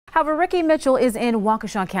However, Ricky Mitchell is in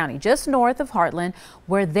Waukesha County, just north of Heartland,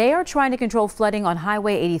 where they are trying to control flooding on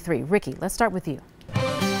Highway 83. Ricky, let's start with you.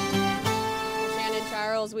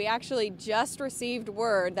 We actually just received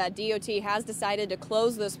word that DOT has decided to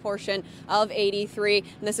close this portion of 83.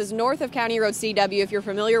 And this is north of County Road CW. If you're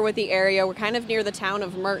familiar with the area, we're kind of near the town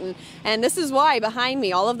of Merton. And this is why behind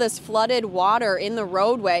me, all of this flooded water in the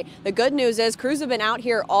roadway. The good news is crews have been out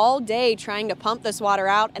here all day trying to pump this water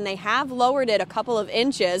out, and they have lowered it a couple of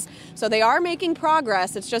inches. So they are making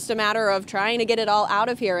progress. It's just a matter of trying to get it all out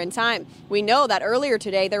of here in time. We know that earlier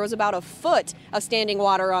today there was about a foot of standing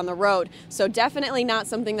water on the road. So definitely not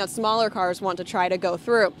something that smaller cars want to try to go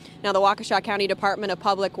through. Now, the Waukesha County Department of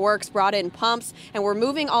Public Works brought in pumps and were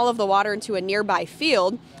moving all of the water into a nearby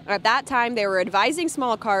field. At that time, they were advising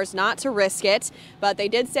small cars not to risk it, but they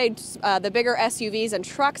did say the bigger SUVs and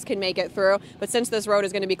trucks can make it through. But since this road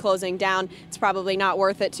is going to be closing down, it's probably not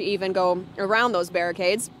worth it to even go around those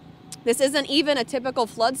barricades. This isn't even a typical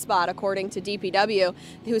flood spot, according to DPW,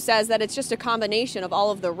 who says that it's just a combination of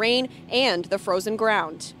all of the rain and the frozen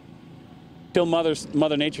ground. Till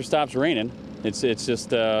Mother Nature stops raining, it's just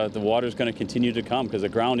the water's going to continue to come because the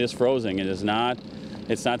ground is frozen. It's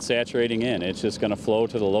not saturating in. It's just going to flow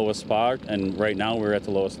to the lowest spot, and right now we're at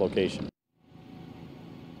the lowest location.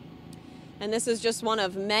 And this is just one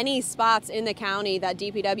of many spots in the county that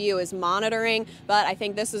DPW is monitoring, but I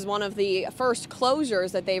think this is one of the first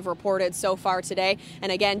closures that they've reported so far today.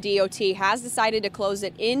 And again, DOT has decided to close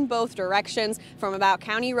it in both directions from about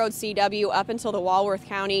County Road CW up until the Walworth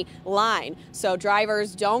County line. So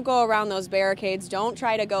drivers, don't go around those barricades. Don't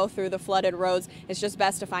try to go through the flooded roads. It's just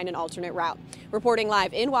best to find an alternate route. Reporting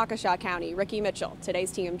live in Waukesha County, Ricky Mitchell,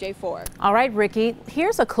 today's TMJ4. All right, Ricky,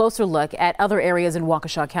 here's a closer look at other areas in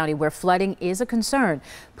Waukesha County where flooding is a concern.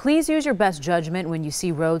 Please use your best judgment when you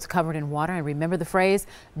see roads covered in water, and remember the phrase,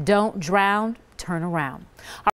 don't drown, turn around.